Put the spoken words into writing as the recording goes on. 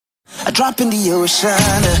I drop in the ocean.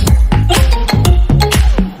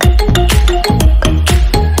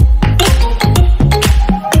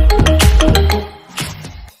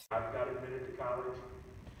 I've got admitted to college.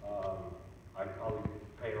 I'd probably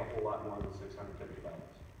pay a whole lot more than $650.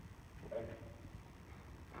 Okay?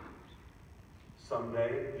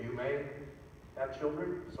 Someday you may have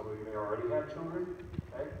children. Some of you may already have children.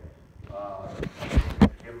 Okay?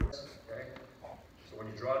 Okay? So when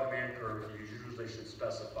you draw a demand curve, you usually should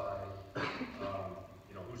specify,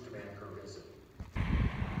 whose demand curve is it?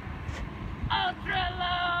 Ultra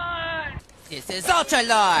Lord! This is Ultra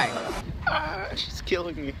Lord! She's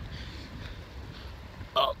killing me.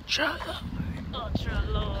 Ultra Lord. Ultra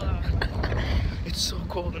Lord. It's so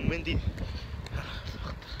cold and windy.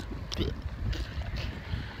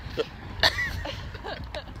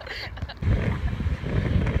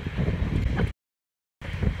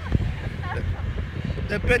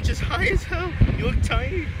 That bench is high as hell. You look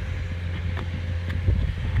tiny.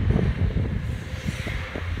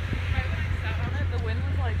 The wind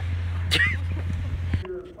was like...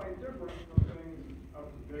 It's quite different from things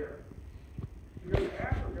up there. Because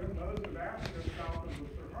Africa, most of Africa south of the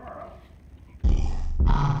Sahara.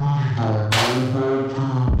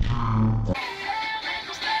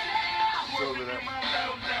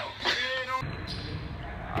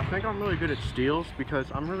 I think I'm really good at steals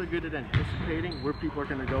because I'm really good at anticipating where people are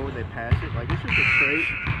going to go when they pass it. Like, it's just a trait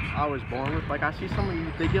I was born with. Like, I see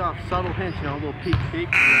someone, they give off subtle hints, a little peek,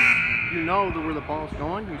 and you know where the ball's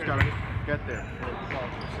going. You just got to get there.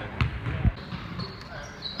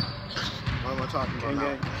 What am I talking about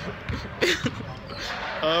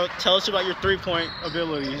now? Tell us about your three-point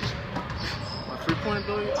abilities. My three-point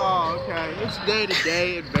ability? Oh, okay. It's day to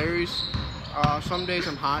day. It varies. Some days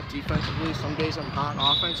I'm hot defensively. Some days I'm hot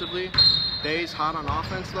offensively. Days hot on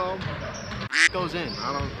offense, though, goes in.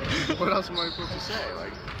 I don't. What else am I supposed to say?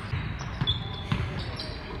 Like.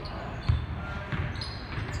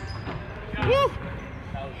 Woo!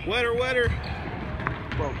 Wetter.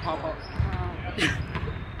 Bro, pop up.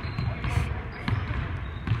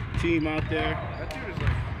 Team out there. That dude is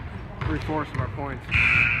like 3/4 of our points.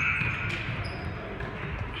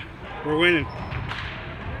 We're winning.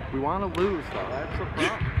 We want to lose, though. That's the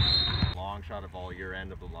problem. Long shot of all your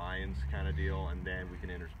end of the lines kind of deal, and then we can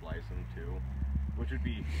intersplice them too, which would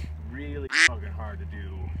be really fucking hard to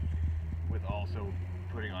do with also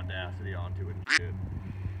putting audacity onto it and shit.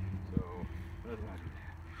 So, that's not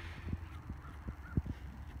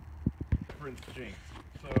Prince Jinx.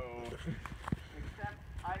 So. Except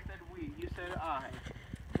I said we, you said I.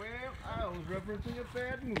 Well, I was referencing a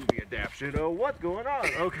bad movie adaptation. Oh, what's going on?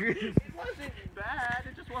 Okay. It wasn't bad,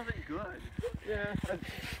 it just wasn't good. Yeah, that's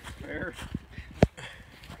fair.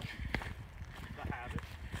 The Habit.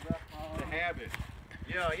 The Habit.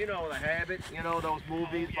 Yeah, you know The Habit. You know those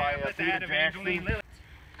movies by Peter Jackson.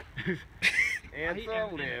 And the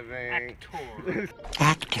living.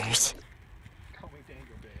 Actors. Call me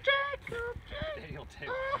Daniel Day. Daniel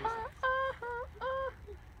Taylor.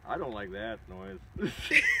 I don't like that noise. It's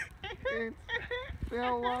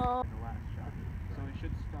still the last shot. So we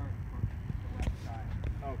should start from the left side.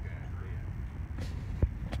 Okay.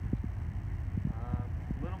 A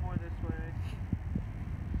little more this way.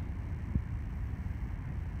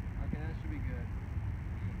 Okay, that should be good.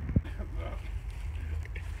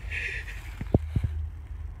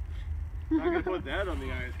 I'm gonna put that on the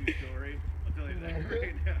ISU story. I'll tell you that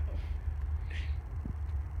right now.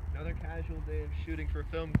 Another casual day of shooting for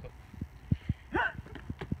film club.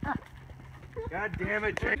 God damn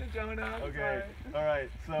it, Jake. Okay, alright,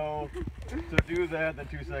 so to do that, then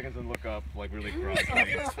 2 seconds and look up, like really cross.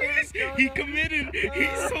 He committed!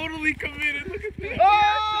 He's totally committed! Look at this! Oh!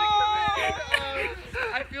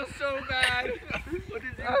 I feel so bad. What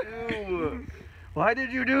did you do? Why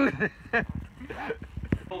did you do that?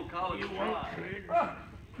 Old college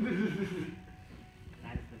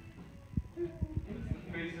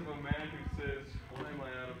face of a man who says, why am I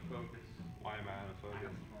out of focus? Why am I out of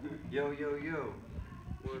focus? Yo,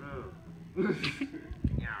 what up?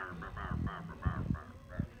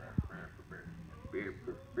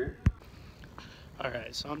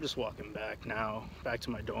 Alright, so I'm just walking back now, back to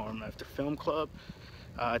my dorm after film club.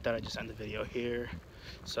 I thought I'd just end the video here.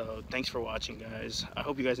 So thanks for watching, guys. I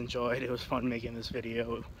hope you guys enjoyed. It was fun making this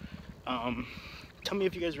video. Tell me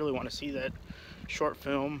if you guys really want to see that short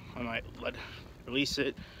film. I might release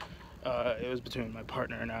it. It was between my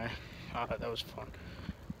partner and I. That was fun.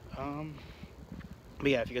 But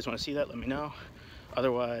yeah, if you guys want to see that, let me know.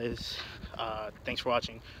 Otherwise, thanks for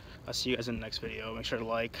watching. I'll see you guys in the next video. Make sure to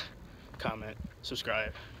like, comment,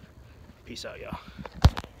 subscribe. Peace out, y'all.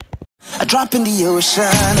 I drop in the ocean.